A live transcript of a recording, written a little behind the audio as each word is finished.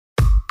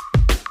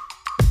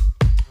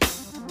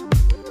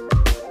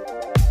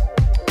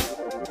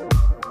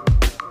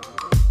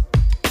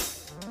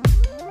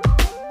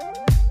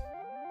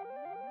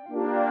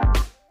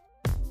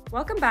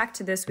Welcome back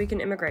to This Week in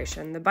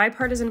Immigration, the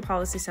Bipartisan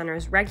Policy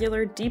Center's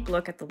regular deep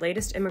look at the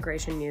latest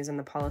immigration news and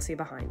the policy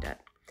behind it.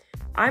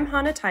 I'm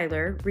Hannah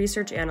Tyler,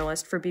 research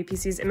analyst for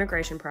BPC's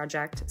Immigration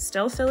Project,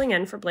 still filling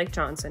in for Blake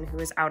Johnson, who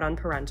is out on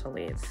parental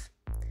leave.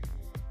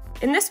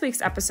 In this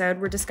week's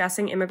episode, we're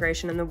discussing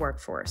immigration and the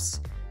workforce.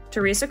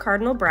 Theresa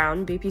Cardinal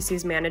Brown,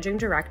 BPC's Managing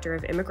Director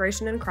of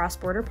Immigration and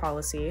Cross-Border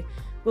Policy,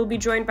 will be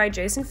joined by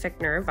Jason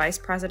Fichtner, Vice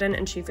President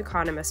and Chief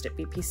Economist at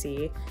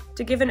BPC,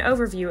 to give an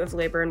overview of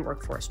labor and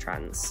workforce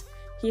trends.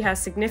 He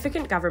has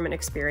significant government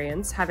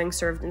experience, having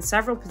served in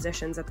several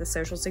positions at the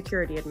Social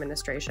Security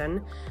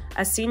Administration,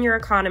 as senior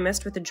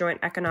economist with the Joint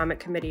Economic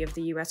Committee of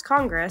the U.S.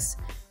 Congress,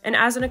 and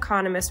as an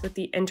economist with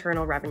the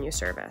Internal Revenue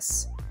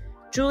Service.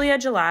 Julia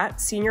Gelatt,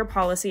 Senior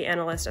Policy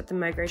Analyst at the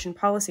Migration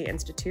Policy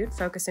Institute,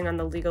 focusing on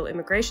the legal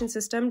immigration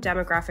system,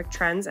 demographic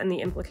trends, and the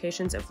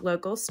implications of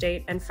local,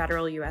 state, and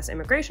federal U.S.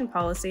 immigration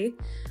policy,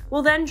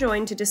 will then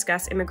join to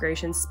discuss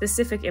immigration's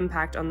specific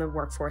impact on the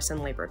workforce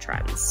and labor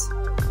trends.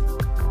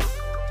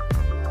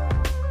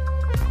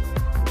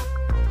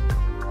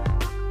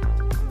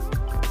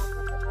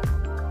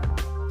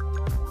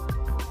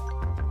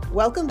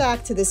 Welcome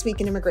back to This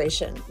Week in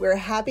Immigration. We're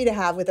happy to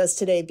have with us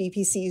today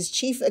BPC's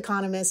chief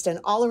economist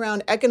and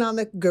all-around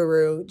economic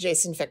guru,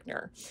 Jason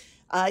Fichtner.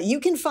 You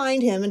can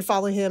find him and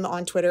follow him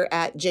on Twitter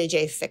at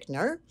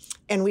JJFichtner,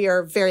 and we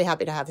are very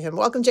happy to have him.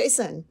 Welcome,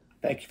 Jason.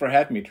 Thank you for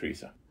having me,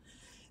 Theresa.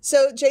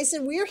 So,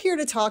 Jason, we're here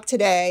to talk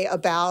today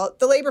about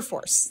the labor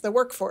force, the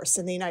workforce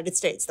in the United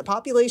States, the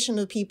population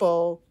of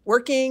people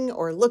working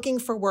or looking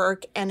for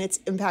work and its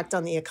impact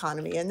on the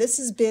economy. And this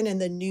has been in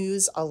the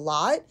news a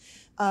lot.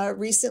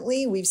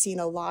 Recently, we've seen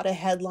a lot of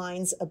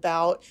headlines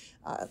about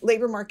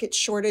labor market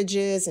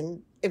shortages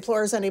and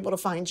employers unable to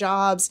find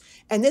jobs.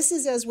 And this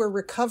is as we're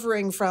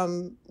recovering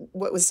from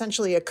what was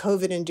essentially a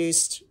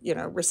COVID-induced,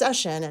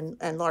 recession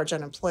and large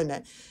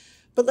unemployment.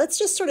 But let's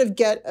just sort of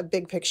get a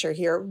big picture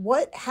here.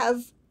 What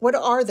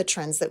are the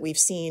trends that we've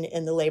seen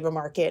in the labor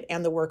market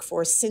and the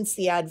workforce since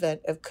the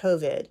advent of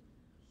COVID?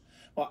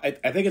 Well, I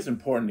think it's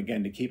important,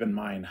 again, to keep in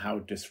mind how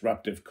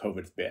disruptive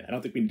COVID's been. I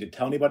don't think we need to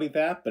tell anybody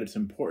that, but it's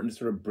important to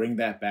sort of bring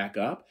that back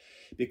up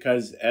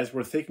because as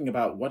we're thinking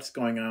about what's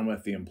going on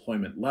with the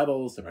employment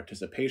levels, the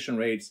participation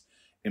rates,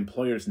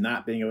 employers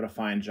not being able to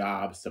find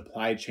jobs,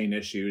 supply chain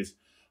issues,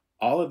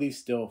 all of these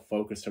still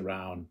focus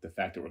around the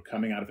fact that we're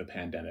coming out of a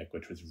pandemic,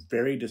 which was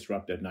very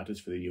disruptive, not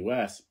just for the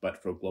US,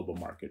 but for global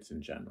markets in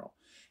general.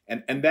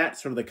 And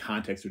that's sort of the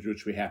context with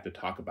which we have to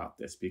talk about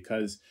this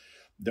because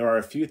there are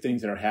a few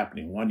things that are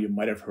happening. One, you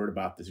might have heard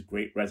about this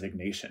great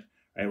resignation,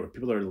 right? Where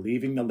people are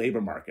leaving the labor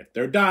market.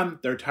 They're done,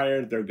 they're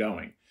tired, they're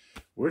going.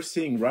 We're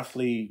seeing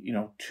roughly,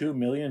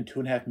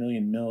 2.5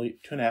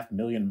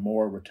 million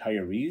more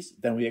retirees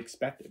than we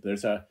expected.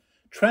 There's a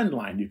trend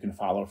line you can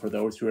follow for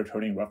those who are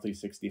turning roughly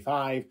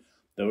 65,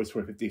 those who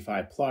are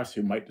 55 plus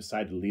who might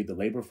decide to leave the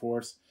labor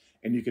force.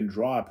 And you can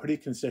draw a pretty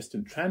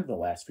consistent trend the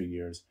last few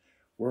years.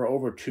 We're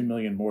over 2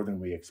 million more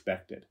than we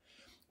expected.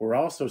 We're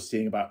also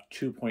seeing about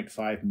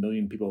 2.5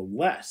 million people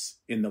less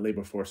in the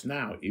labor force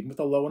now, even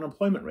with a low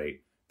unemployment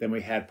rate, than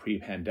we had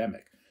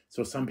pre-pandemic.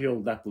 So some people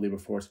left the labor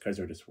force because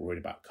they're just worried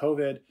about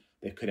COVID.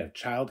 They could have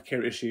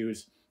childcare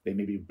issues. They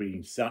may be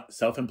being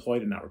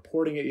self-employed and not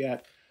reporting it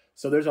yet.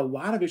 So there's a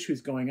lot of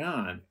issues going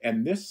on.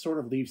 And this sort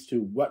of leads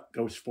to what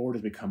goes forward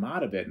as we come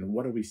out of it and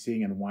what are we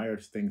seeing and why are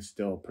things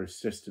still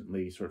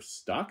persistently sort of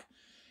stuck?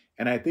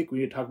 And I think we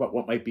need to talk about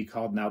what might be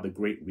called now the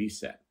Great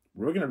Reset.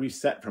 We're going to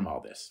reset from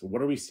all this.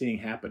 What are we seeing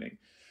happening?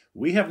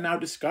 We have now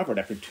discovered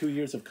after 2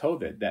 years of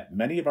COVID that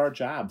many of our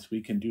jobs we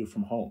can do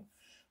from home.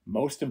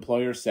 Most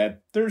employers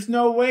said, there's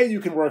no way you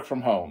can work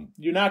from home.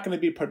 You're not going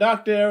to be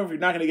productive. You're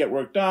not going to get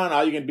work done.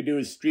 All you're going to be doing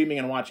is streaming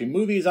and watching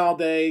movies all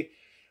day.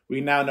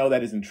 We now know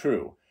that isn't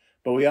true.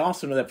 But we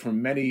also know that for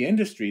many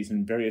industries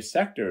in various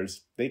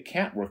sectors, they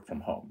can't work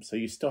from home. So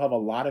you still have a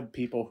lot of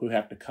people who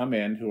have to come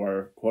in who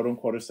are quote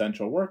unquote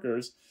essential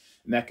workers.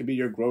 And that could be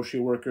your grocery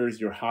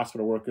workers, your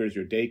hospital workers,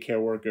 your daycare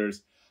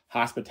workers,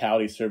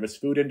 hospitality, service,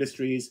 food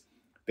industries.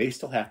 They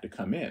still have to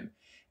come in.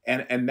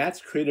 And that's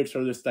created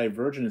sort of this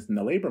divergence in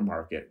the labor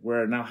market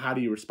where now how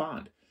do you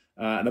respond?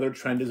 Another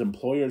trend is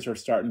employers are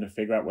starting to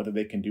figure out whether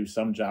they can do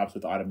some jobs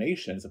with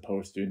automation as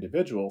opposed to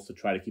individuals to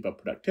try to keep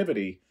up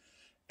productivity.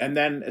 And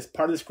then as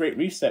part of this great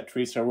reset,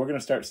 Theresa, we're going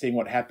to start seeing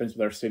what happens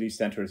with our city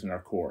centers and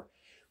our core.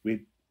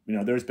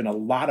 There's been a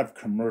lot of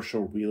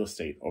commercial real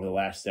estate over the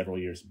last several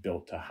years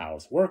built to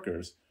house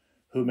workers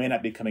who may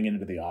not be coming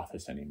into the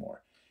office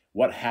anymore.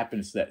 What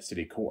happens to that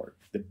city core?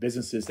 The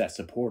businesses that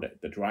support it,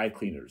 the dry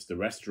cleaners, the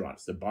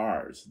restaurants, the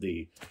bars,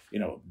 the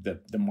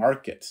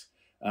markets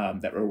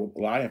that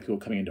rely on people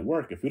coming into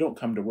work. If we don't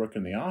come to work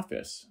in the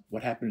office,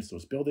 what happens to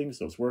those buildings,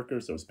 those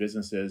workers, those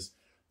businesses?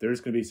 There's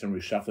going to be some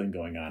reshuffling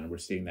going on, and we're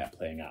seeing that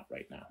playing out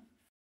right now.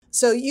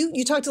 So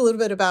you talked a little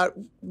bit about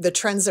the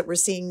trends that we're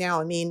seeing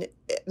now. I mean,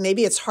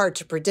 maybe it's hard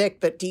to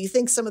predict, but do you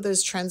think some of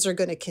those trends are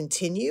going to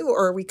continue,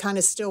 or are we kind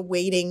of still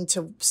waiting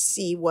to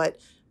see what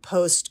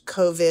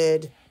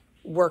post-COVID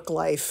work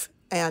life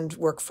and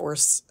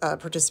workforce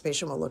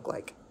participation will look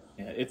like?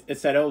 Yeah,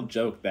 it's that old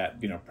joke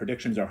that,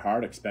 predictions are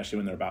hard, especially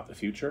when they're about the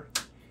future.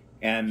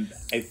 And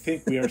I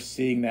think we are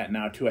seeing that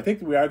now, too. I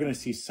think we are going to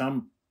see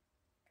some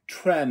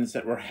trends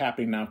that were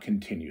happening now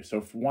continue. So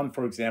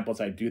for example,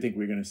 is I do think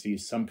we're going to see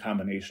some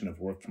combination of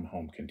work from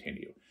home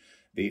continue.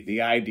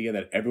 The idea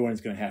that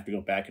everyone's going to have to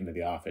go back into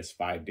the office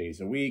 5 days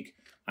a week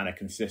on a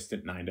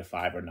consistent 9 to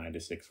 5 or 9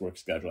 to 6 work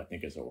schedule, I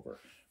think is over.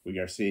 We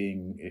are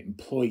seeing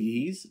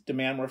employees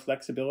demand more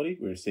flexibility.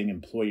 We're seeing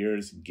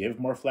employers give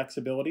more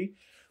flexibility.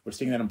 We're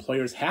seeing that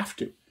employers have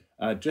to.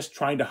 Just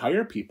trying to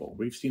hire people.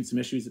 We've seen some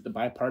issues at the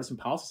Bipartisan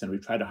Policy Center.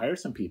 We've tried to hire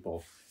some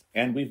people,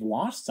 and we've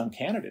lost some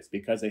candidates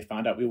because they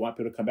found out we want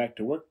people to come back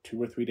to work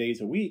 2 or 3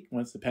 days a week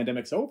once the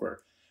pandemic's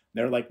over.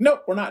 They're like,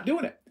 nope, we're not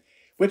doing it,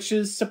 which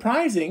is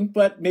surprising,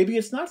 but maybe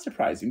it's not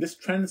surprising. This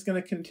trend is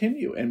going to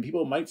continue, and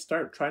people might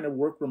start trying to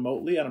work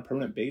remotely on a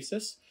permanent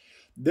basis.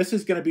 This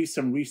is going to be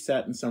some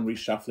reset and some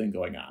reshuffling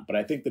going on. But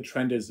I think the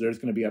trend is there's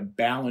going to be a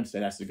balance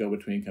that has to go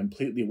between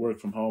completely work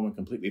from home and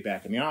completely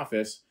back in the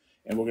office.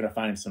 And we're going to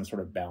find some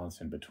sort of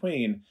balance in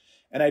between.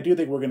 And I do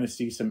think we're going to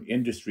see some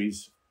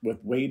industries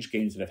with wage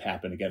gains that have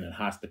happened, again, in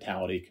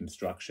hospitality,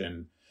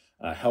 construction,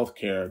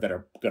 healthcare, that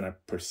are going to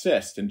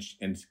persist and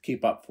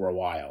keep up for a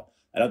while.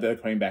 I don't think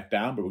they're coming back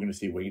down, but we're going to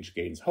see wage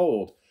gains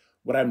hold.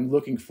 What I'm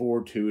looking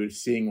forward to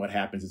is seeing what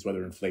happens is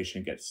whether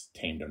inflation gets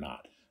tamed or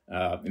not.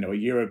 A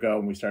year ago,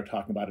 when we started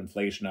talking about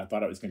inflation, I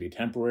thought it was going to be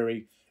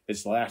temporary.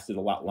 It's lasted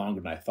a lot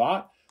longer than I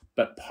thought.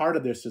 But part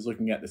of this is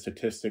looking at the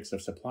statistics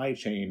of supply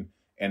chain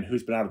and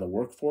who's been out of the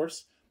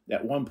workforce.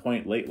 At one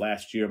point late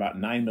last year, about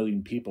 9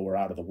 million people were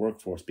out of the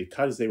workforce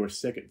because they were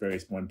sick at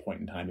one point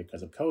in time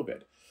because of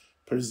COVID.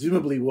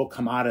 Presumably, we'll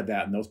come out of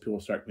that and those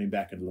people start coming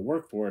back into the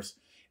workforce.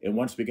 And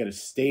once we get a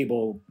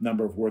stable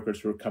number of workers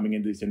who are coming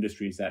into these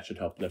industries, that should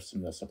help lift some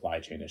of the supply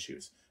chain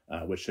issues,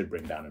 which should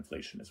bring down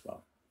inflation as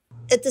well.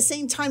 At the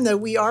same time, though,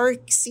 we are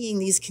seeing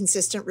these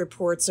consistent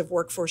reports of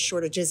workforce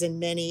shortages in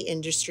many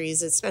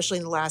industries, especially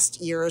in the last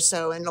year or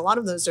so. And a lot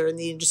of those are in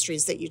the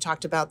industries that you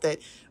talked about that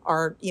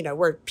are,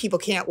 where people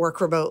can't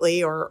work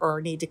remotely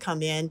or need to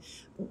come in.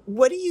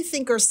 What do you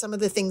think are some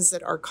of the things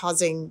that are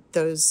causing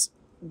those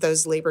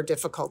labor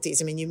difficulties?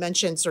 I mean, you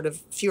mentioned sort of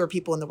fewer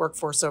people in the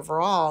workforce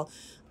overall,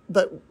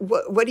 but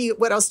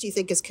what else do you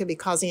think could be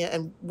causing it?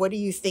 And what do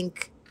you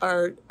think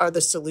are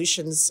the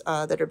solutions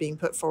that are being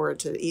put forward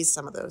to ease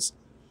some of those?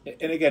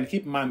 And again,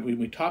 keep in mind, when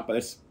we talk about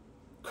this,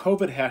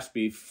 COVID has to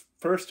be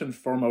first and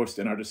foremost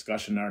in our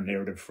discussion, our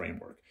narrative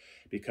framework,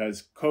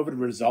 because COVID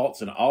results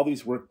in all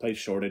these workplace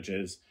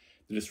shortages,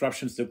 the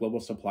disruptions to the global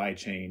supply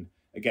chain.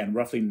 Again,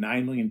 roughly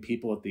 9 million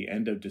people at the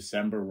end of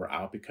December were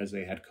out because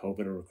they had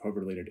COVID or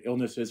COVID-related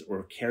illnesses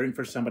or caring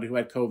for somebody who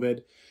had COVID.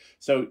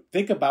 So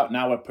think about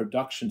now a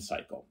production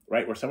cycle,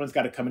 right, where someone's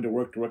got to come into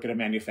work to work at a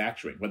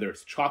manufacturing, whether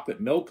it's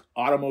chocolate milk,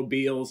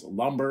 automobiles,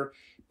 lumber.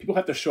 People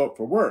have to show up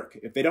for work.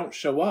 If they don't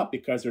show up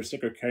because they're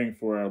sick or caring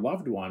for a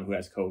loved one who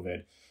has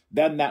COVID,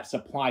 then that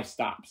supply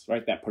stops,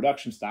 right? That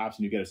production stops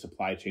and you get a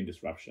supply chain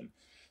disruption.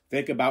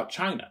 Think about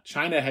China.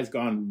 China has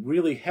gone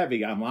really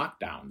heavy on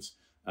lockdowns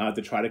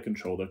to try to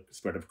control the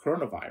spread of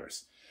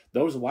coronavirus.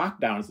 Those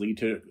lockdowns lead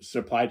to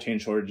supply chain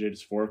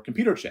shortages for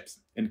computer chips.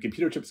 And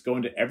computer chips go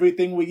into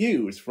everything we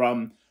use,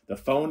 from the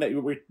phone that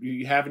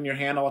you have in your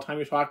hand all the time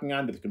you're talking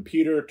on, to the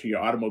computer, to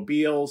your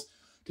automobiles,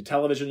 to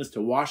televisions,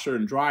 to washer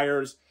and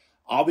dryers.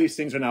 All these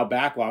things are now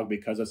backlogged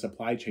because of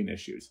supply chain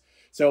issues.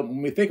 So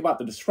when we think about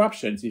the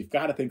disruptions, you've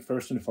got to think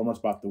first and foremost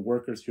about the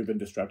workers who've been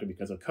disrupted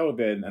because of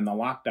COVID and the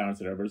lockdowns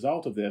that are a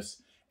result of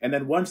this. And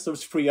then once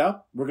those free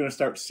up, we're going to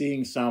start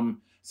seeing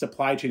some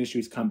supply chain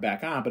issues come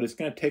back on, but it's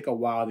going to take a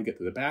while to get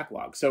through the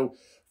backlog. So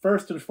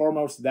first and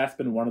foremost, that's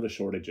been one of the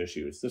shortage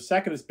issues. The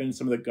second has been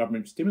some of the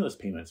government stimulus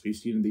payments we've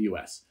seen in the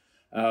U.S.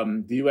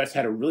 The U.S.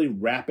 had a really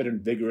rapid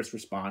and vigorous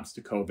response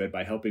to COVID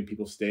by helping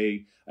people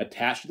stay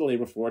attached to the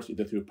labor force,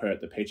 either through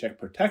the Paycheck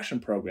Protection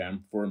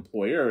Program for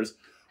employers,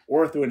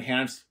 or through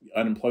enhanced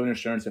unemployment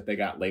insurance if they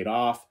got laid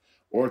off,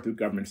 or through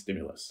government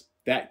stimulus.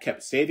 That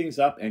kept savings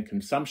up and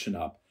consumption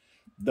up.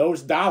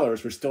 Those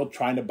dollars were still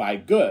trying to buy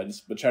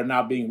goods, which are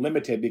now being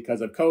limited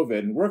because of COVID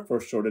and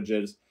workforce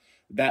shortages.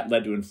 That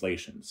led to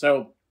inflation.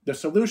 So the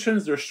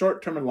solutions, they're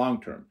short-term and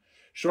long-term.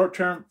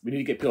 Short-term, we need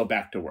to get people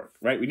back to work,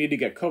 right? We need to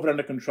get COVID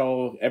under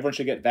control. Everyone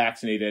should get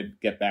vaccinated,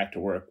 get back to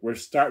work. We're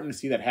starting to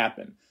see that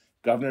happen.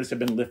 Governors have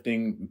been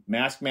lifting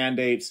mask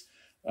mandates.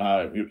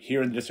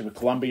 Here in the District of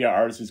Columbia,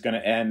 ours is going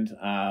to end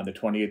the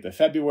 28th of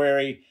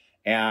February.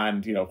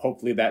 And,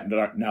 hopefully that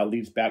now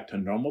leads back to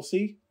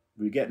normalcy.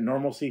 We get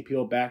normalcy,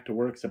 people back to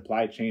work,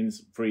 supply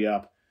chains free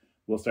up,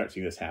 we'll start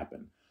seeing this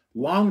happen.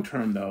 Long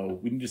term, though,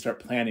 we need to start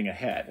planning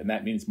ahead, and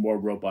that means more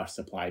robust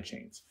supply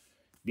chains.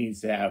 It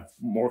means to have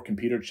more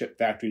computer chip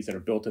factories that are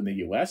built in the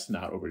U.S.,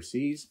 not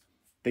overseas,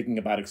 thinking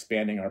about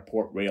expanding our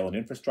port, rail, and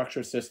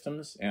infrastructure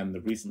systems, and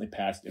the recently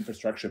passed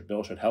infrastructure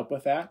bill should help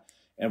with that.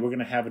 And we're going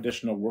to have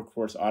additional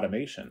workforce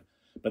automation.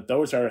 But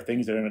those are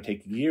things that are going to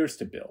take years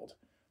to build.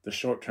 The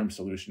short-term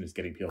solution is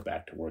getting people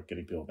back to work,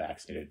 getting people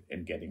vaccinated,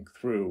 and getting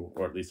through,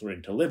 or at least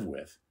learning to live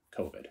with,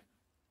 COVID.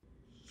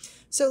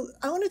 So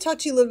I want to talk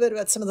to you a little bit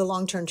about some of the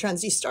long-term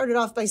trends. You started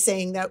off by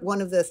saying that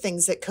one of the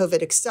things that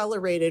COVID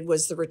accelerated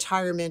was the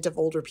retirement of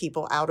older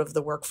people out of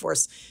the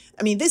workforce.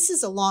 I mean, this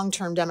is a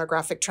long-term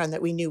demographic trend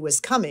that we knew was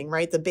coming,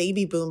 right? The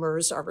baby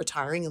boomers are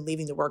retiring and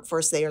leaving the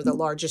workforce. They are the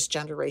largest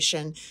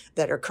generation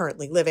that are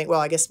currently living. Well,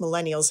 I guess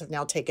millennials have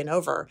now taken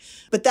over.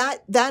 But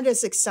that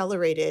has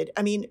accelerated.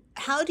 I mean,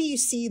 how do you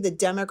see the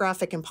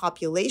demographic and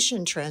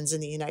population trends in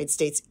the United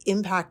States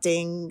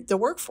impacting the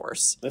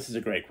workforce? This is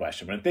a great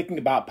question. When thinking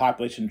about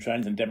population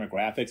trends and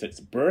demographics, it's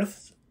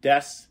births,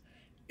 deaths,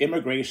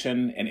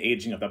 immigration, and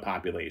aging of the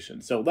population.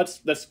 So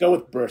let's go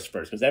with births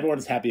first, because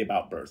everyone's happy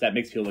about births. That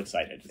makes people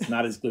excited. It's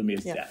not as gloomy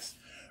as deaths,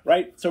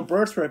 right? So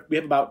births, we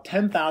have about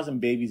 10,000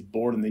 babies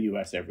born in the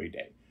U.S. every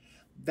day.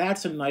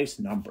 That's a nice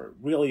number, it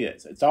really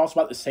is. It's also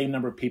about the same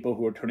number of people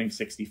who are turning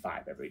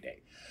 65 every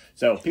day.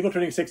 So people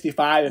turning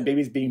 65 and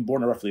babies being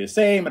born are roughly the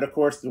same. And of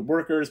course, the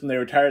workers, when they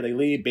retire, they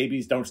leave.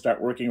 Babies don't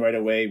start working right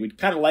away. We'd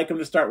kind of like them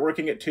to start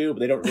working at 2, but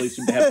they don't really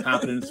seem to have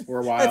confidence for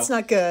a while. That's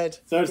not good.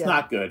 So it's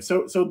not good.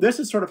 So this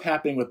is sort of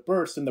happening with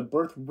births, and the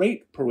birth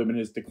rate per woman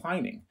is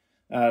declining.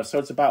 So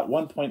it's about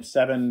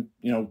 1.7,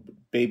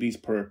 babies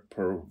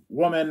per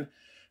woman.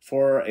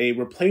 For a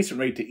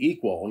replacement rate to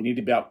equal, you need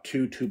to be about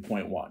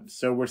 2.1.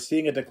 So we're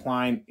seeing a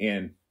decline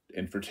in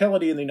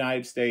fertility in the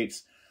United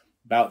States.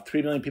 About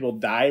 3 million people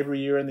die every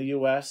year in the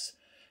U.S.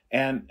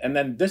 And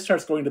then this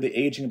starts going to the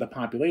aging of the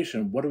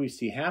population. What do we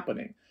see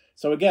happening?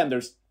 So again,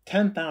 there's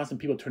 10,000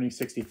 people turning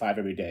 65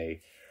 every day.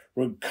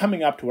 We're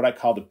coming up to what I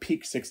call the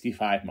peak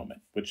 65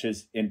 moment, which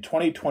is in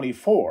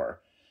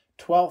 2024,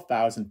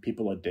 12,000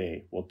 people a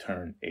day will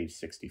turn age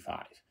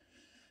 65.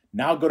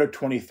 Now go to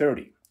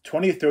 2030.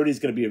 2030 is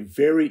going to be a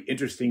very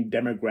interesting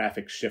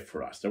demographic shift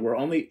for us. So we're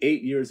only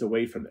 8 years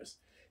away from this.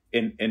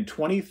 In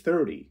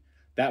 2030,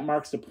 that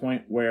marks the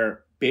point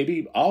where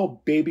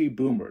all baby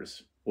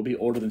boomers will be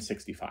older than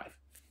 65.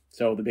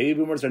 So the baby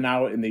boomers are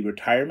now in the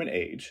retirement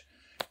age,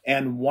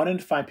 and 1 in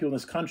 5 people in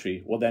this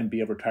country will then be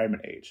of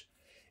retirement age.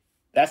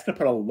 That's going to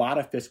put a lot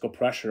of fiscal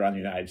pressure on the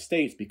United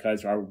States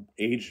because our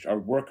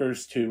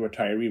workers to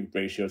retiree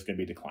ratio is going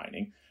to be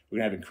declining. We're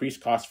going to have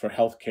increased costs for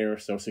healthcare,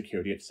 Social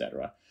Security, et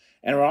cetera.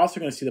 And we're also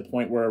going to see the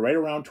point where right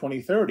around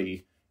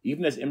 2030,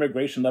 even as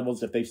immigration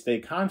levels, if they stay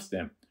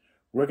constant,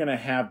 we're going to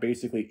have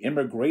basically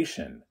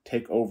immigration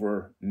take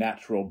over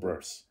natural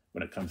births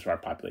when it comes to our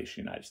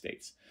population in the United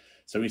States.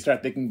 So when we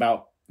start thinking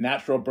about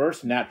natural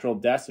births, natural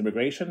deaths,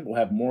 immigration, we'll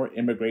have more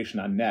immigration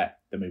on net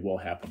than we will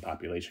have from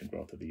population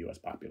growth of the U.S.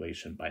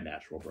 population by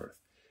natural birth.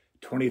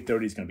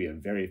 2030 is going to be a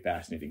very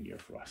fascinating year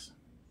for us.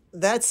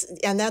 That's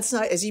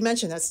not, as you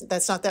mentioned,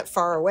 that's not that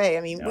far away.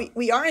 I mean, no.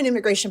 we are an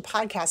immigration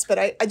podcast, but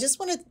I just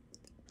want to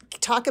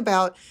talk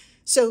about,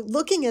 so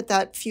looking at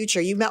that future,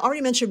 you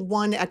already mentioned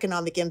one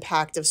economic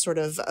impact of sort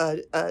of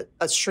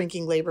a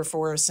shrinking labor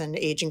force and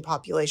aging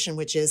population,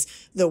 which is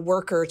the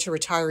worker to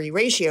retiree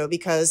ratio,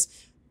 because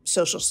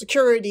Social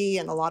Security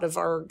and a lot of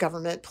our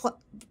government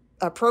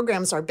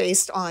programs are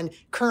based on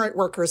current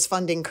workers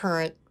funding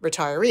current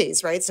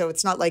retirees, right? So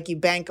it's not like you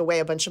bank away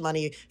a bunch of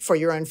money for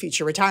your own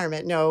future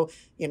retirement. No,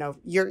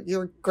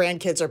 your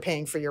grandkids are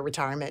paying for your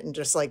retirement, and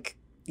just like,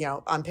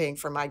 I'm paying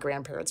for my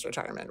grandparents'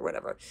 retirement or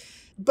whatever.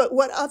 But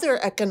what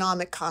other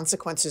economic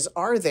consequences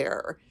are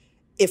there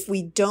if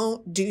we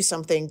don't do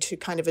something to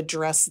kind of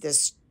address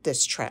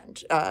this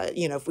trend?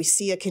 If we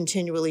see a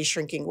continually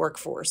shrinking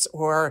workforce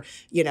or,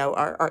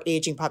 our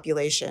aging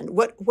population,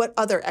 what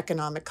other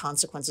economic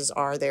consequences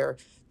are there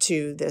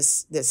to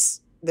this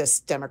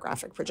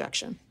demographic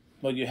projection?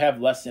 Well, you have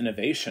less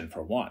innovation,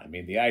 for one. I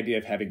mean, the idea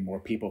of having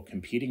more people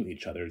competing with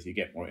each other is you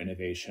get more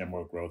innovation,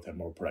 more growth, and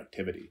more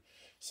productivity.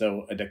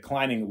 So a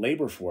declining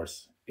labor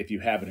force, if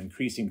you have an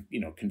increasing,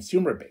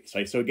 consumer base,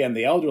 right? So again,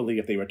 the elderly,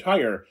 if they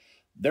retire,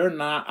 they're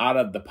not out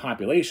of the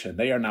population.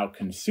 They are now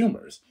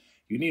consumers.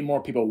 You need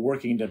more people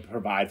working to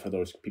provide for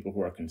those people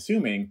who are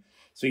consuming.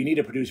 So you need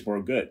to produce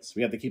more goods.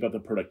 We have to keep up the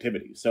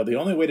productivity. So the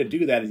only way to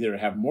do that is either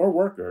have more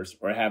workers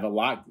or have a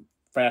lot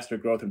faster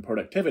growth in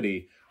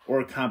productivity, or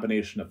a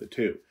combination of the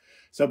two.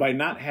 So by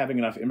not having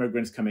enough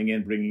immigrants coming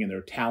in, bringing in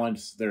their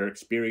talents, their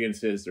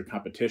experiences, their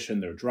competition,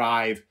 their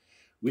drive,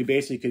 we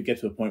basically could get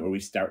to the point where we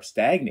start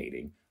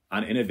stagnating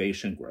on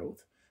innovation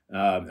growth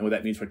and what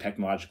that means for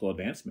technological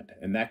advancement.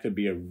 And that could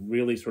be a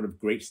really sort of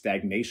great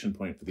stagnation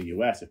point for the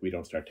U.S. if we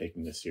don't start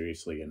taking this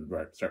seriously and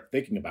start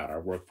thinking about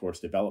our workforce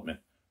development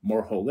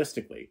more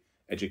holistically,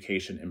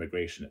 education,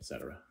 immigration, et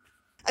cetera.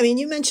 I mean,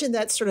 you mentioned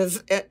that sort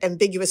of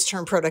ambiguous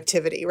term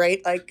productivity,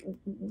 right? Like,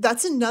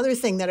 that's another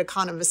thing that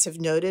economists have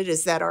noted,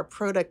 is that our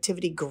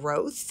productivity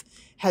growth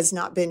has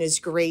not been as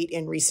great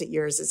in recent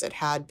years as it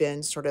had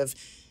been sort of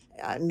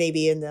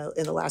maybe in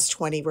the last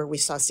 20, where we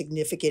saw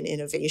significant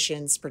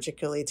innovations,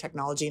 particularly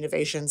technology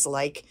innovations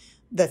like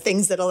the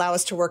things that allow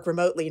us to work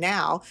remotely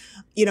now.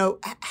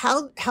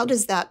 How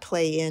does that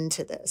play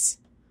into this?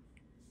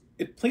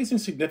 It plays in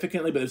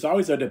significantly, but there's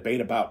always a debate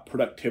about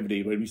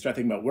productivity when we start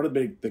thinking about what are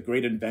the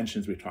great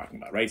inventions we're talking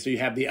about, right? So you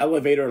have the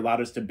elevator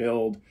allowed us to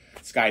build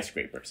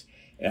skyscrapers.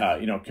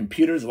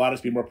 Computers allowed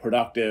us to be more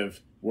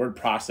productive, word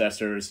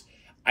processors.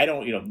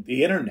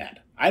 The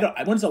internet.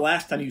 When's the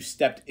last time you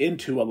stepped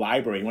into a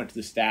library and went to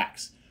the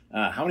stacks?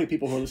 How many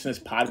people who are listening to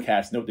this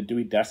podcast know what the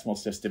Dewey Decimal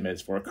System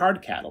is for a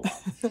card catalog?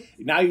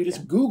 Now you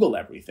just Google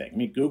everything. I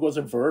mean, Google is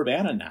a verb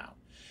and a noun.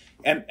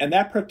 And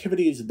that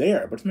productivity is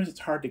there, but sometimes it's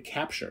hard to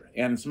capture.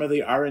 And some of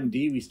the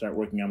R&D we start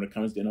working on when it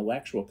comes to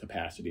intellectual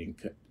capacity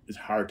is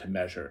hard to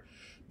measure.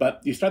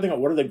 But you start thinking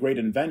about what are the great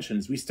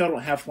inventions. We still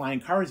don't have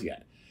flying cars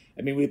yet.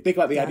 I mean, we think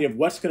about the idea of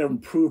what's going to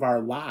improve our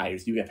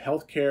lives. You have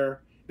healthcare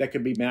that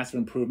could be massive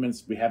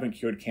improvements. We haven't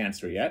cured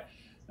cancer yet.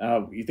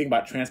 You think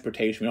about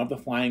transportation. We don't have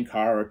the flying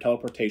car or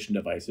teleportation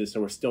devices, so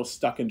we're still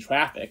stuck in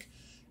traffic.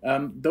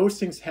 Those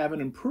things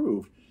haven't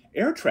improved.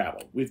 Air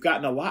travel, we've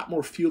gotten a lot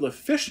more fuel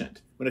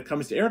efficient when it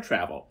comes to air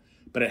travel,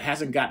 but it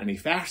hasn't gotten any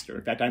faster.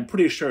 In fact, I'm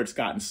pretty sure it's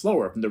gotten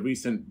slower from the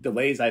recent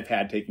delays I've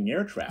had taking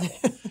air travel.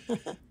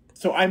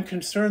 So I'm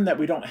concerned that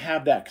we don't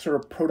have that sort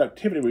of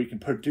productivity where you can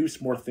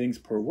produce more things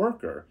per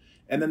worker,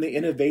 and then the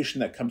innovation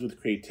that comes with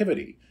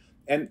creativity.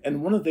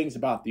 And one of the things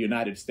about the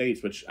United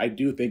States, which I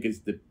do think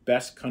is the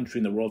best country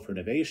in the world for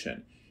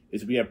innovation,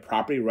 is we have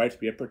property rights,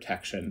 we have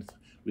protections,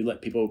 we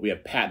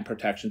have patent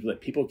protections, we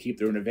let people keep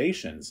their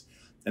innovations.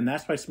 And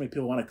that's why so many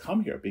people want to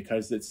come here,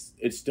 because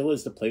it still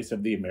is the place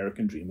of the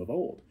American dream of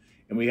old.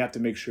 And we have to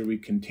make sure we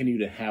continue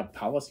to have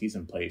policies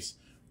in place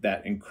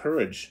that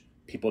encourage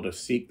people to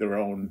seek their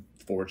own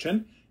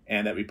fortune,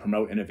 and that we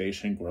promote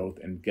innovation, growth,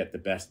 and get the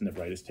best and the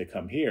brightest to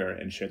come here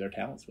and share their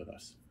talents with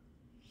us.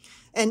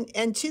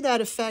 And to that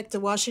effect, the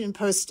Washington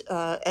Post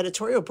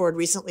editorial board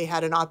recently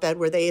had an op-ed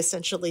where they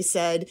essentially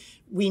said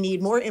we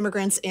need more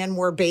immigrants and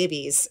more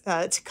babies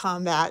to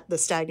combat the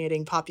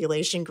stagnating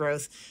population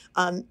growth.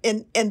 And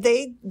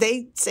they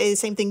say the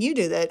same thing you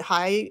do, that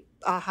high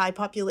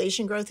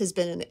population growth has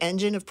been an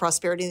engine of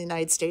prosperity in the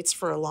United States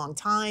for a long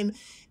time,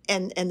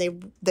 and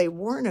they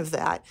warn of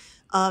that.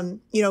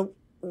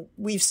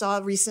 We saw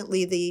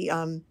recently the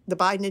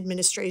Biden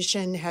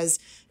administration has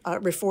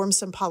reformed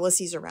some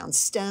policies around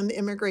STEM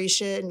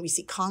immigration. We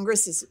see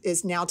Congress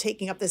is now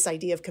taking up this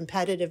idea of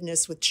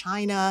competitiveness with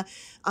China,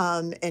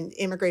 and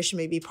immigration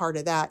may be part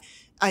of that.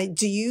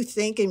 Do you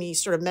think, I mean, you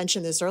sort of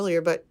mentioned this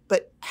earlier, but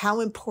how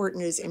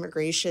important is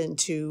immigration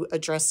to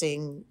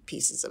addressing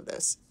pieces of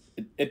this?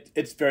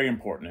 It's very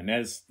important. And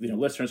as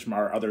listeners from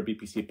our other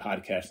BPC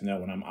podcasts know,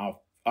 when I'm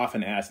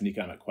often asked an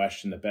economic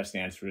question, the best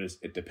answer is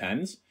it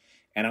depends.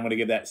 And I'm going to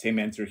give that same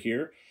answer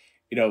here.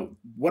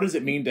 What does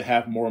it mean to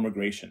have more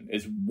immigration?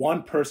 Is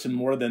one person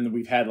more than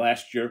we've had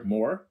last year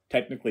more?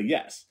 Technically,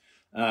 yes.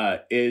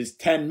 Is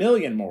 10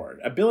 million more?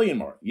 A billion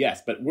more?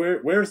 Yes. But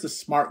where's the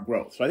smart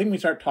growth? So I think when we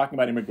start talking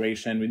about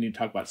immigration, we need to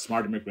talk about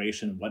smart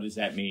immigration. What does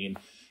that mean?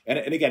 And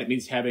again, it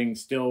means having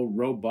still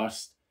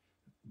robust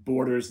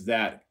borders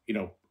that,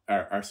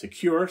 are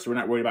secure. So we're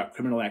not worried about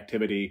criminal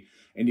activity.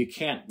 And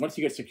once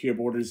you get secure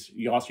borders,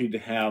 you also need to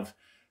have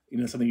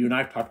something you and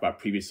I have talked about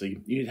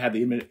previously. You need to have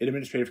the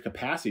administrative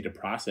capacity to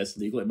process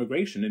legal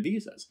immigration and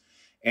visas.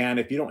 And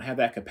if you don't have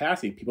that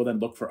capacity, people then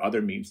look for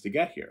other means to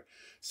get here.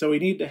 So we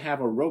need to have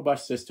a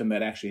robust system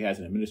that actually has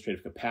an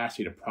administrative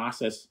capacity to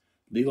process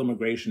legal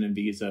immigration and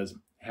visas,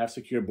 have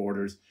secure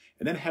borders,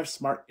 and then have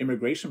smart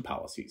immigration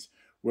policies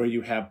where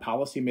you have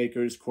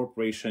policymakers,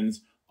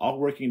 corporations, all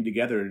working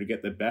together to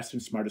get the best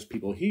and smartest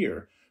people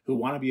here who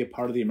want to be a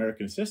part of the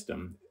American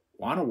system,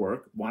 want to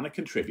work, want to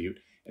contribute,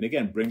 and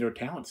again, bring their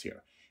talents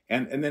here.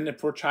 And then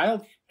for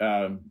child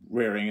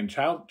rearing and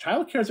child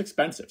care is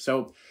expensive.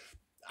 So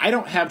I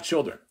don't have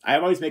children. I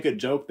always make a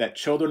joke that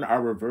children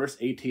are reverse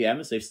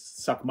ATMs. They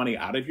suck money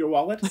out of your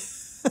wallet.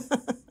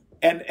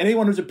 And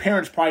anyone who's a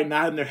parent is probably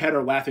nodding their head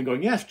or laughing,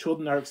 going, yes,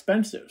 children are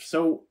expensive.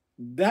 So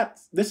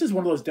this is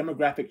one of those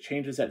demographic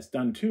changes that's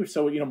done too.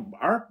 So,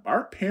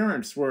 our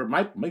parents were,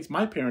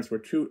 my parents were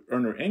two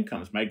earner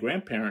incomes. My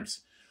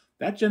grandparents,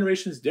 that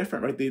generation is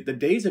different, right? The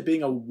days of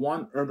being a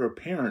one earner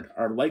parent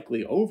are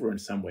likely over in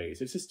some ways.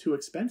 It's just too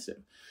expensive.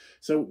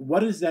 So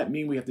what does that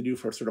mean we have to do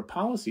for sort of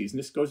policies? And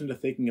this goes into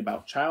thinking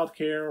about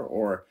childcare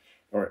or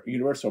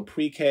universal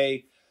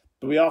pre-K,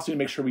 but we also need to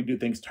make sure we do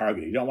things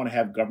targeted. You don't want to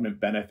have government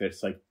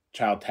benefits like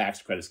child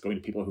tax credits going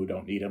to people who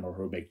don't need them or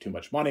who make too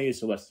much money.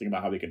 So let's think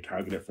about how we can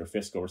target it for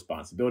fiscal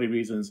responsibility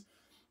reasons.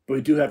 But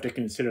we do have to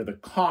consider the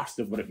cost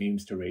of what it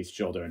means to raise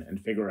children and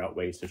figure out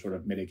ways to sort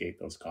of mitigate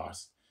those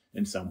costs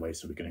in some way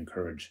so we can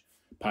encourage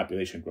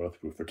population growth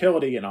through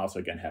fertility and also,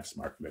 again, have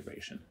smart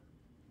immigration.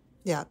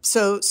 Yeah.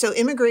 So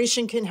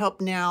immigration can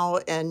help now,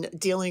 and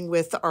dealing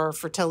with our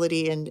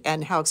fertility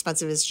and how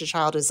expensive it is to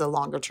child is a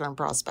longer term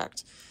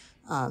prospect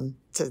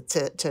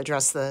to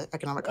address the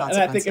economic consequences.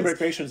 And I think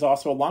immigration is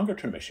also a longer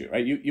term issue,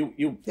 right?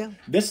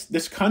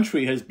 This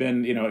country has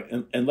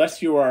been,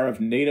 unless you are of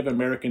Native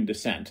American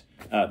descent,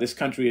 this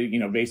country,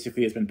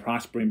 basically has been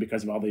prospering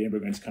because of all the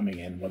immigrants coming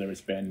in, whether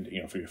it's been,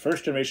 for your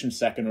first generation,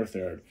 second or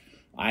third.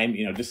 I'm,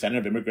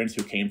 descendant of immigrants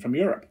who came from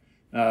Europe,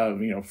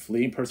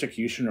 fleeing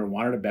persecution or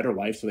wanted a better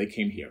life, so they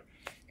came here.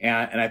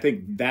 And I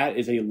think that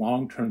is a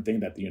long-term thing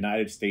that the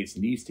United States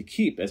needs to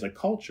keep as a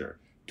culture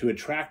to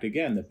attract,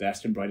 again, the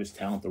best and brightest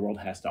talent the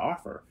world has to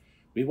offer.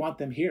 We want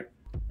them here.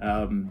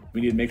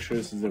 we need to make sure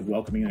this is a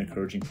welcoming and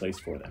encouraging place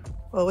for them.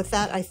 Well, with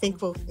that, I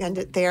think we'll end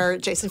it there.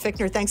 Jason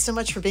Fichtner, thanks so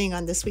much for being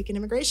on This Week in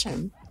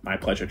Immigration. My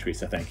pleasure,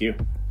 Theresa. Thank you.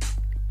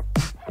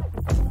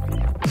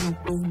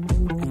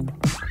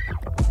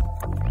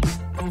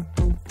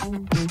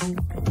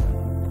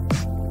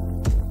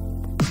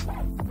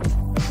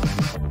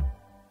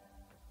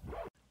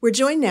 We're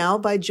joined now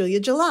by Julia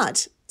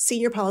Gelatt,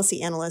 Senior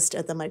Policy Analyst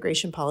at the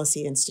Migration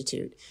Policy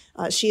Institute.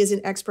 She is an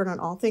expert on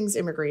all things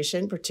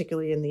immigration,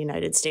 particularly in the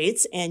United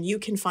States, and you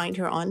can find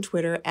her on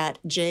Twitter at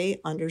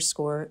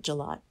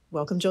j_Gelatt.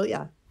 Welcome,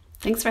 Julia.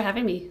 Thanks for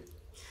having me.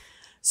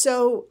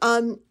 So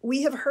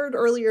we have heard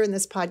earlier in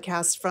this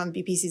podcast from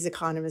BPC's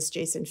economist,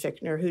 Jason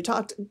Fichtner, who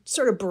talked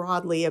sort of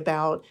broadly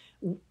about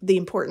the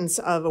importance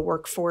of a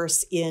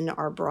workforce in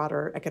our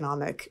broader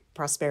economic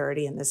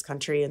prosperity in this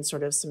country and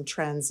sort of some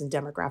trends and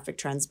demographic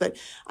trends. But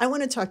I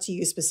want to talk to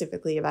you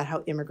specifically about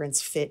how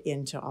immigrants fit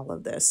into all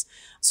of this.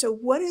 So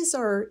what is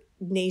our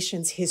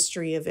nation's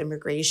history of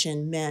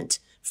immigration meant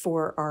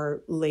for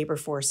our labor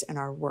force and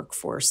our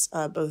workforce,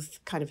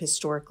 both kind of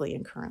historically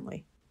and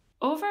currently?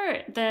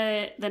 Over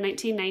the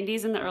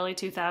 1990s and the early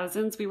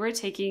 2000s, we were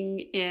taking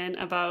in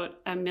about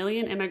 1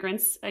 million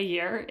immigrants a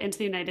year into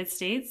the United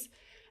States.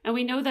 And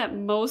we know that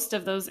most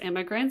of those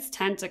immigrants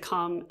tend to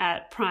come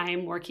at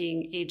prime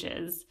working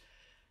ages.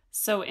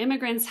 So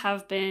immigrants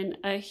have been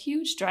a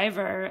huge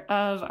driver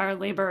of our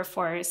labor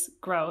force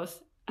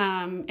growth.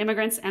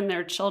 Immigrants and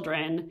their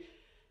children,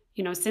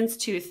 since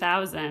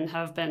 2000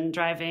 have been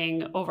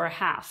driving over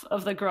half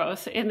of the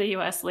growth in the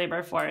U.S.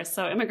 labor force.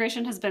 So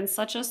immigration has been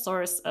such a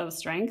source of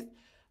strength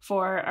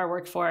for our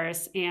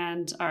workforce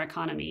and our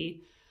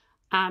economy.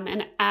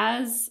 And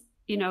as,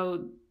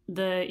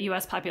 the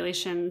U.S.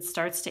 population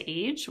starts to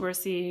age, we're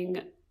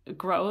seeing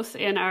growth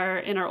in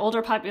our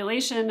older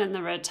population and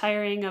the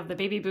retiring of the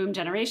baby boom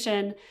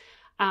generation.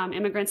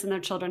 Immigrants and their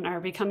children are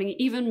becoming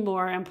even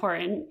more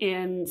important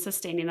in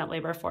sustaining that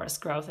labor force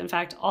growth. In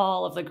fact,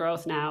 all of the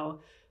growth now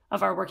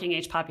of our working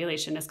age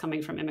population is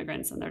coming from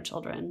immigrants and their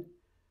children.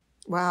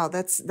 Wow,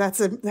 that's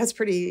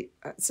pretty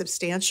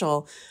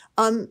substantial.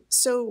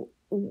 So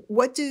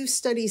what do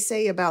studies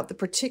say about the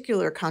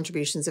particular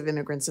contributions of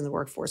immigrants in the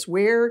workforce?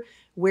 Where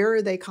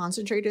are they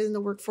concentrated in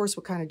the workforce?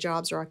 What kind of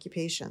jobs or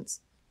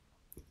occupations?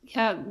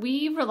 Yeah,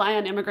 we rely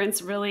on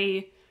immigrants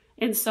really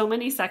in so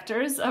many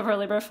sectors of our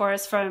labor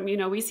force from,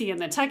 we see in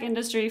the tech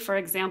industry, for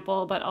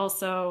example, but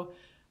also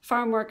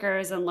farm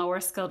workers and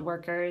lower skilled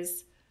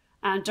workers.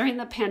 During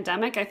the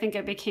pandemic, I think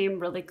it became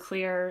really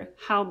clear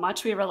how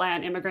much we rely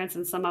on immigrants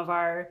in some of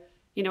our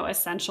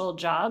essential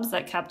jobs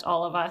that kept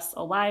all of us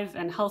alive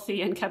and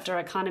healthy and kept our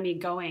economy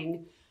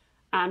going.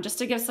 Just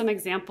to give some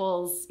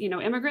examples,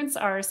 immigrants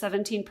are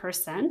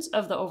 17%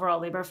 of the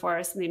overall labor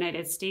force in the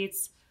United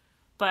States,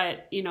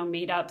 but,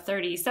 made up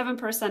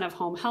 37% of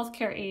home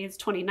healthcare aides,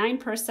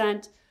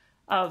 29%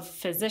 of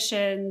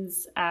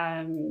physicians,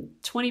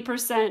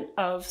 20%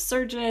 of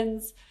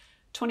surgeons,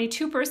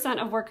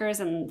 22% of workers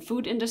in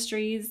food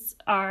industries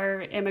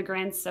are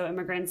immigrants. So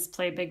immigrants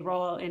play a big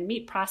role in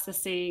meat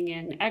processing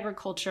and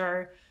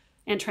agriculture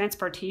and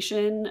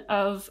transportation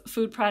of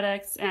food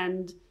products.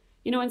 And,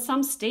 in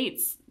some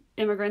states,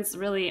 immigrants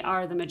really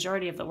are the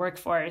majority of the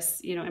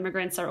workforce.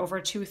 Immigrants are over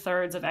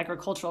 2/3 of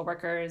agricultural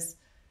workers.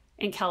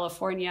 In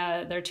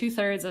California, they're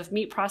 2/3 of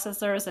meat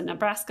processors in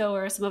Nebraska,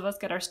 where some of us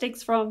get our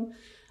steaks from.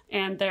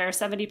 And they're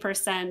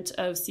 70%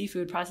 of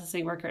seafood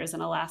processing workers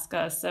in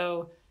Alaska.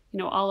 So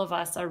all of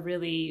us are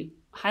really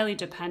highly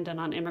dependent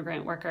on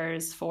immigrant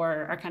workers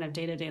for our kind of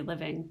day-to-day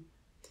living.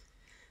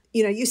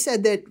 You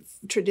said that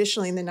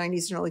traditionally in the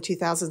 90s and early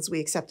 2000s, we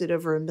accepted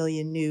over 1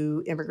 million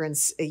new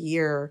immigrants a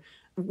year.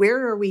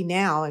 Where are we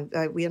now?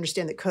 We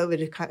understand that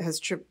COVID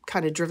has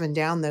kind of driven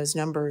down those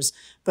numbers,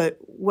 but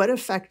what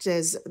effect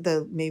has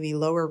the maybe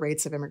lower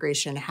rates of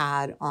immigration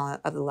had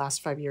of the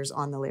last 5 years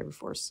on the labor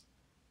force?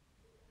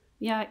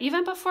 Yeah,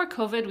 even before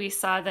COVID, we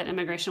saw that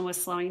immigration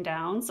was slowing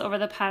down. So over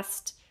the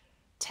past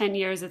 10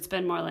 years, it's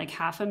been more like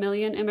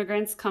 500,000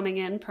 immigrants coming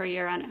in per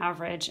year on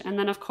average. And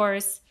then, of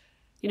course,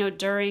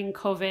 during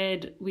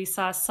COVID, we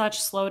saw such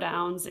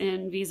slowdowns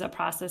in visa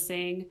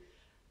processing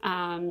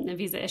and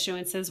visa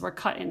issuances were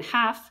cut in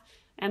half,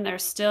 and they're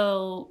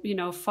still,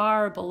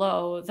 far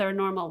below their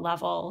normal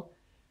level.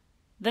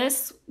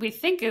 This, we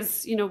think,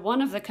 is,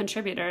 one of the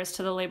contributors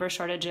to the labor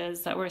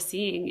shortages that we're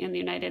seeing in the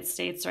United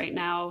States right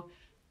now.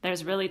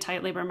 There's really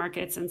tight labor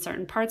markets in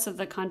certain parts of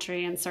the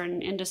country and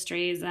certain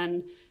industries,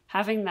 and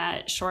having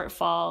that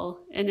shortfall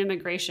in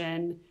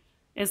immigration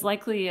is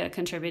likely a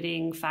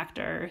contributing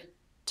factor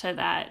to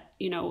that.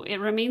 It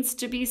remains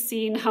to be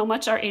seen how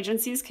much our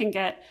agencies can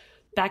get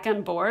back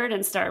on board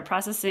and start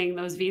processing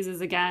those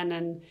visas again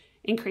and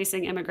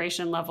increasing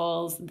immigration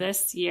levels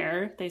this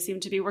year. They seem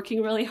to be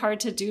working really hard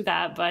to do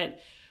that, but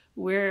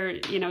we're,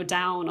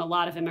 down a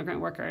lot of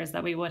immigrant workers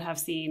that we would have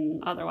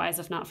seen otherwise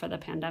if not for the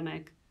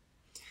pandemic.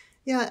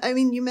 Yeah, I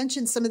mean, you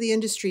mentioned some of the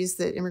industries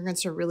that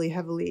immigrants are really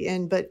heavily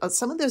in, but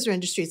some of those are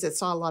industries that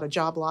saw a lot of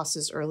job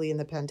losses early in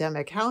the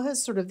pandemic. How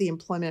has sort of the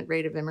employment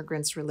rate of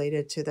immigrants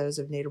related to those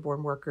of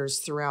native-born workers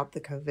throughout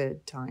the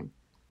COVID time?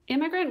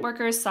 Immigrant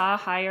workers saw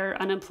higher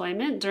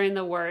unemployment during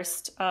the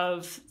worst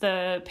of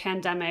the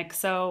pandemic.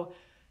 So,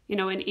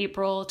 in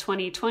April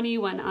 2020,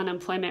 when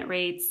unemployment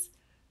rates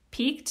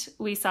peaked,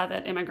 we saw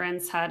that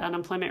immigrants had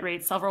unemployment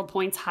rates several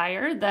points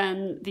higher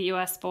than the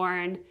US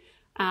born.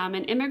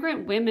 And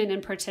immigrant women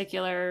in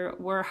particular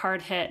were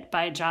hard hit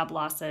by job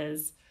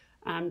losses.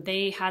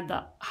 They had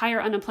the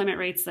higher unemployment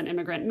rates than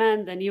immigrant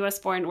men, than US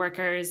born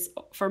workers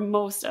for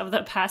most of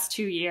the past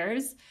 2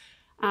 years.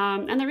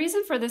 And the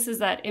reason for this is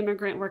that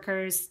immigrant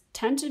workers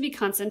tend to be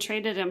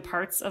concentrated in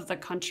parts of the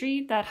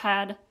country that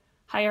had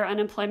higher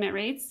unemployment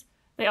rates.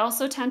 They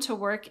also tend to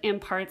work in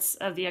parts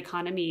of the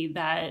economy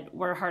that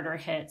were harder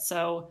hit.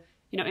 So,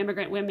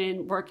 immigrant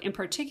women work in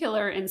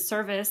particular in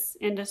service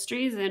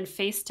industries and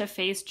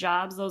face-to-face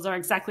jobs. Those are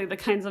exactly the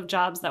kinds of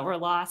jobs that were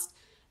lost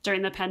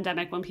during the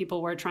pandemic when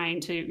people were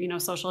trying to,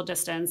 social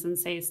distance and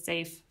stay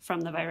safe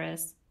from the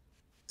virus.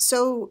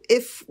 So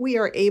if we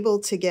are able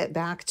to get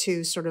back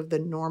to sort of the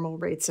normal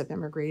rates of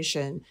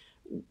immigration,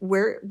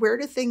 where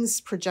do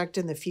things project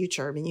in the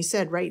future? I mean, you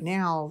said right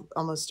now,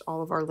 almost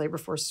all of our labor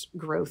force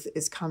growth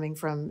is coming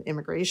from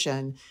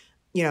immigration.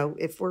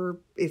 If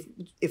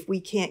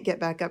we can't get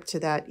back up to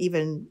that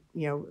even,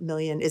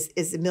 million, is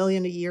 $1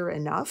 million a year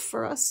enough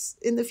for us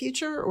in the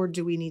future? Or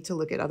do we need to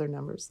look at other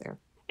numbers there?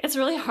 It's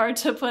really hard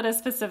to put a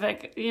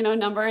specific,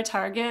 number or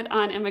target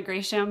on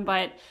immigration,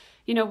 but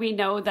we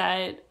know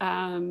that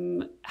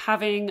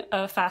having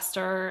a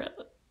faster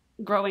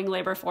growing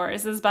labor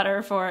force is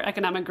better for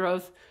economic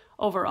growth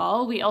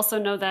overall. We also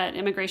know that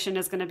immigration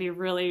is going to be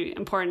really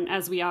important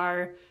as we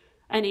are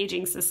an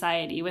aging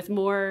society with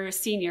more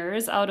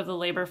seniors out of the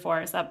labor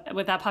force.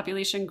 With that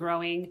population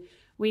growing,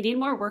 we need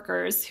more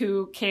workers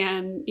who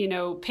can,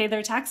 pay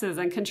their taxes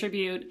and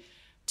contribute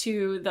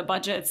to the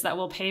budgets that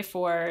will pay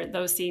for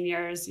those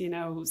seniors,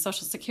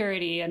 Social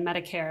Security and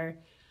Medicare.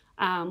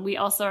 We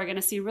also are going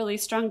to see really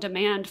strong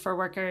demand for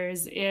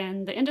workers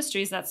in the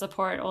industries that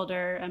support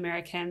older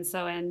Americans.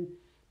 So in,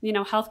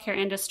 healthcare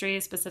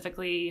industries,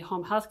 specifically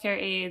home healthcare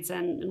aides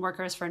and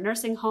workers for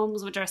nursing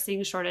homes, which are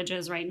seeing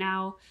shortages right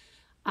now,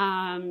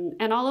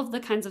 and all of the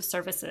kinds of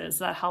services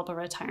that help a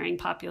retiring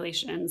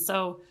population.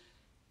 So,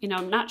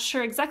 I'm not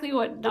sure exactly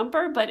what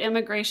number, but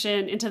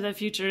immigration into the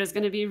future is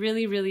going to be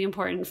really, really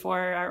important for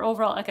our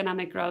overall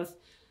economic growth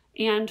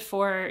and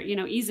for,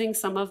 easing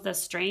some of the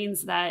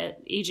strains that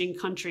aging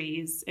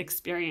countries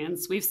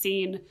experience. We've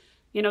seen,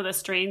 the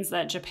strains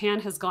that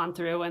Japan has gone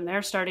through, and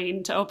they're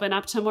starting to open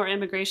up to more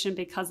immigration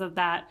because of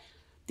that.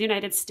 The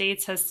United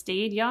States has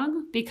stayed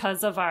young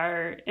because of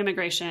our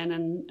immigration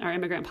and our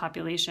immigrant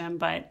population.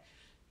 But,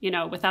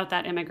 without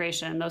that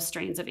immigration, those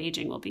strains of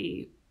aging will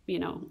be,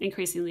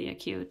 increasingly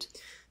acute.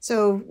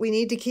 So we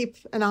need to keep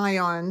an eye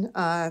on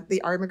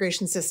our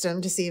immigration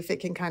system to see if it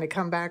can kind of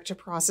come back to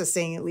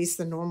processing at least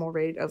the normal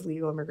rate of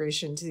legal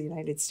immigration to the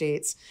United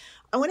States.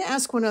 I want to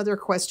ask one other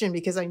question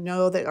because I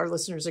know that our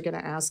listeners are going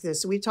to ask this.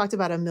 So we've talked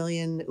about 1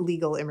 million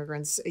legal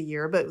immigrants a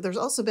year, but there's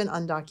also been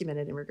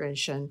undocumented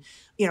immigration.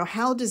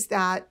 How does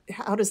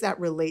that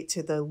relate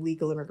to the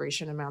legal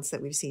immigration amounts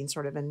that we've seen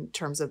sort of in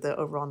terms of the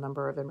overall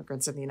number of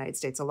immigrants in the United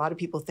States? A lot of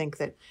people think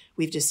that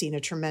we've just seen a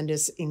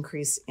tremendous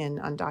increase in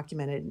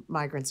undocumented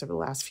migrants over the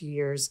last few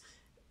years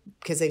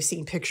because they've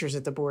seen pictures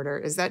at the border.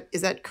 Is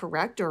that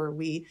correct, or are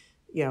we,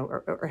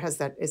 or is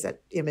that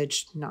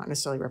image not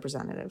necessarily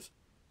representative?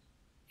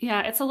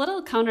 Yeah, it's a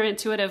little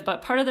counterintuitive,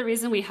 but part of the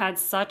reason we had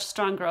such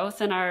strong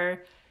growth in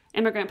our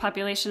immigrant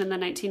population in the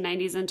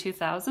 1990s and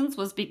 2000s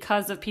was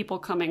because of people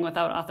coming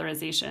without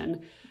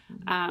authorization.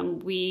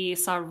 We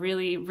saw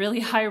really, really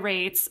high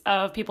rates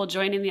of people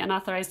joining the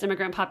unauthorized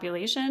immigrant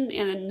population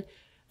in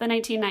the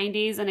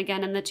 1990s and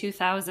again in the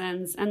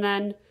 2000s. And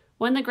then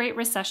when the Great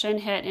Recession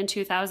hit in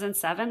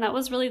 2007, that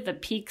was really the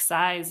peak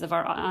size of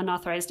our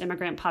unauthorized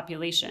immigrant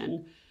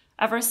population.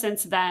 Ever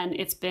since then,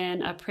 it's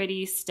been a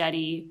pretty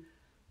steady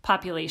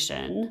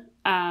population.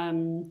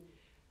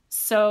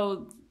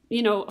 So,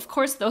 of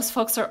course, those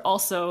folks are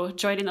also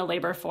joining the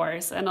labor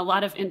force, and a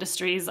lot of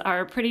industries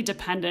are pretty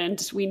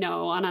dependent, we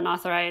know, on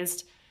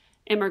unauthorized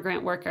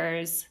immigrant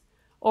workers.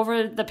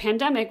 Over the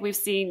pandemic, we've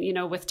seen,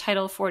 with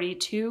Title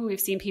 42, we've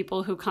seen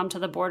people who come to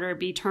the border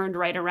be turned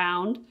right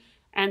around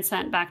and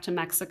sent back to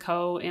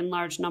Mexico in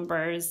large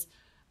numbers,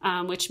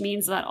 which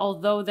means that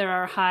although there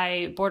are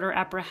high border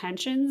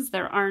apprehensions,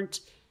 there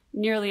aren't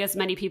nearly as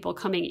many people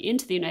coming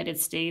into the United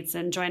States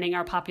and joining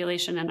our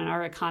population and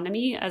our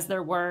economy as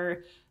there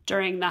were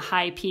during the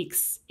high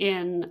peaks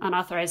in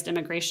unauthorized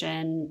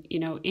immigration,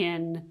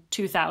 in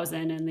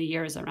 2000 and the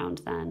years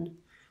around then.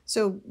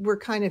 So we're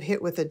kind of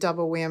hit with a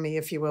double whammy,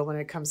 if you will, when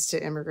it comes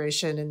to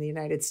immigration in the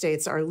United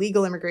States. Our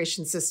legal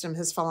immigration system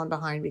has fallen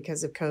behind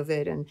because of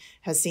COVID and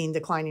has seen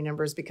declining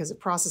numbers because of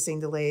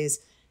processing delays.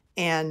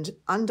 And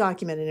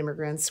undocumented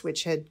immigrants,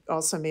 which had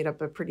also made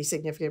up a pretty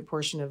significant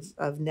portion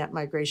of net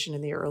migration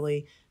in the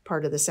early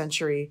part of the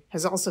century,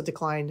 has also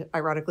declined,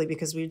 ironically,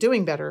 because we're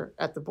doing better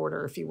at the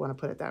border, if you want to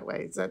put it that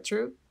way. Is that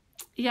true?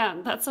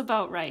 Yeah, that's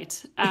about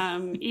right.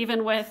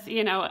 Even with,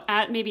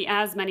 maybe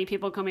as many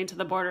people coming to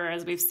the border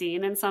as we've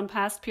seen in some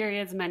past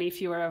periods, many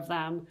fewer of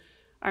them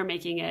are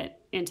making it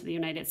into the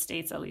United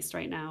States, at least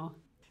right now.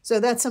 So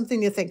that's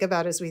something to think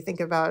about as we think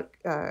about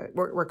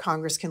where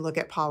Congress can look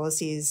at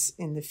policies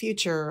in the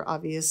future.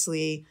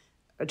 Obviously,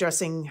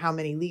 addressing how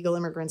many legal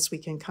immigrants we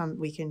can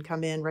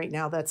come in. Right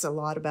now, that's a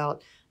lot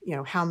about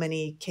how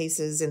many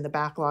cases in the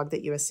backlog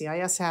that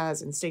USCIS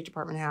has and State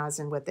Department has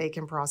and what they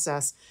can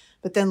process.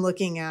 But then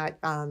looking at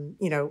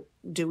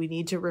do we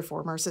need to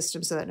reform our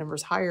system so that number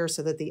is higher,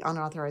 so that the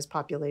unauthorized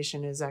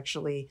population is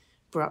actually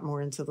brought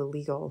more into the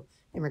legal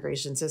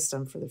immigration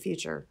system for the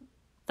future?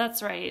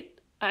 That's right.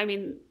 I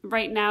mean,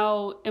 right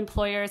now,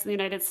 employers in the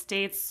United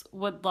States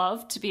would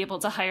love to be able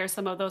to hire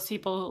some of those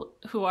people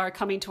who are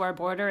coming to our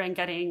border and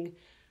getting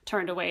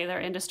turned away. There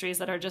are industries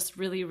that are just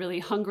really, really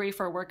hungry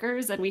for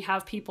workers. And we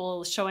have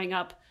people showing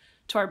up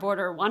to our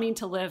border wanting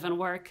to live and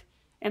work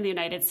in the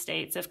United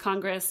States. If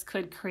Congress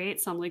could create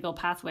some legal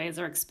pathways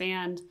or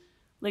expand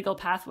legal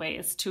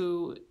pathways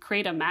to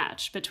create a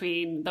match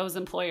between those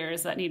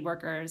employers that need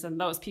workers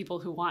and those people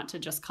who want to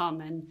just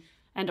come and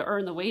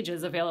earn the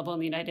wages available in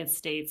the United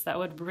States, that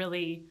would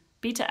really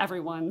be to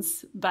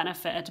everyone's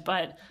benefit.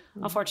 But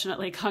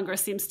unfortunately,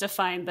 Congress seems to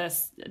find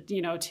this,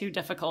 too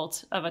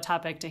difficult of a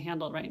topic to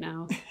handle right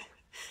now.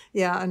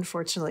 Yeah,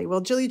 unfortunately.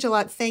 Well, Julia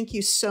Gelatt, thank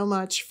you so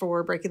much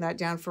for breaking that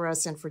down for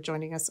us and for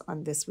joining us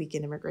on This Week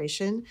in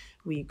Immigration.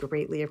 We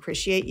greatly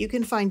appreciate. You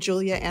can find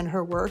Julia and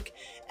her work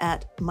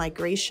at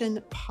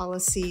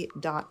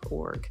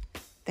migrationpolicy.org.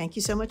 Thank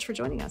you so much for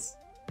joining us.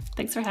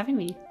 Thanks for having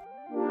me.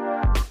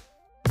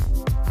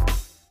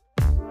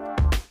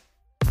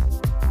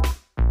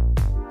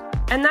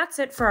 And that's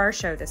it for our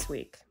show this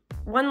week.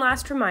 One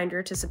last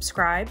reminder to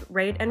subscribe,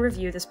 rate, and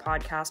review this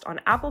podcast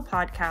on Apple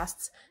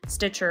Podcasts,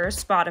 Stitcher,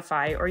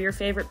 Spotify, or your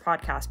favorite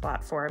podcast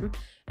platform,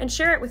 and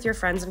share it with your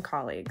friends and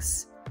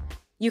colleagues.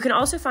 You can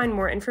also find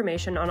more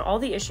information on all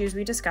the issues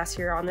we discuss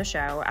here on the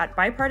show at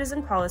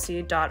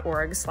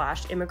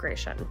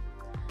bipartisanpolicy.org/immigration.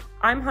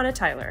 I'm Hannah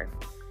Tyler.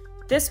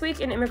 This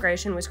Week in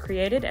Immigration was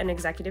created and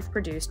executive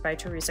produced by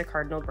Theresa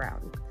Cardinal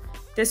Brown.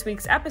 This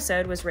week's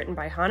episode was written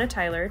by Hannah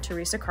Tyler,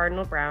 Theresa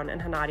Cardinal Brown,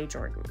 and Hanadi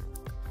Jordan.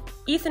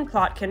 Ethan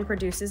Plotkin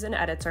produces and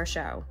edits our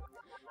show.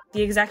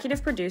 The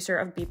executive producer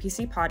of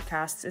BPC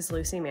Podcasts is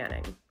Lucy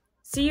Manning.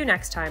 See you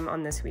next time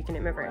on This Week in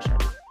Immigration.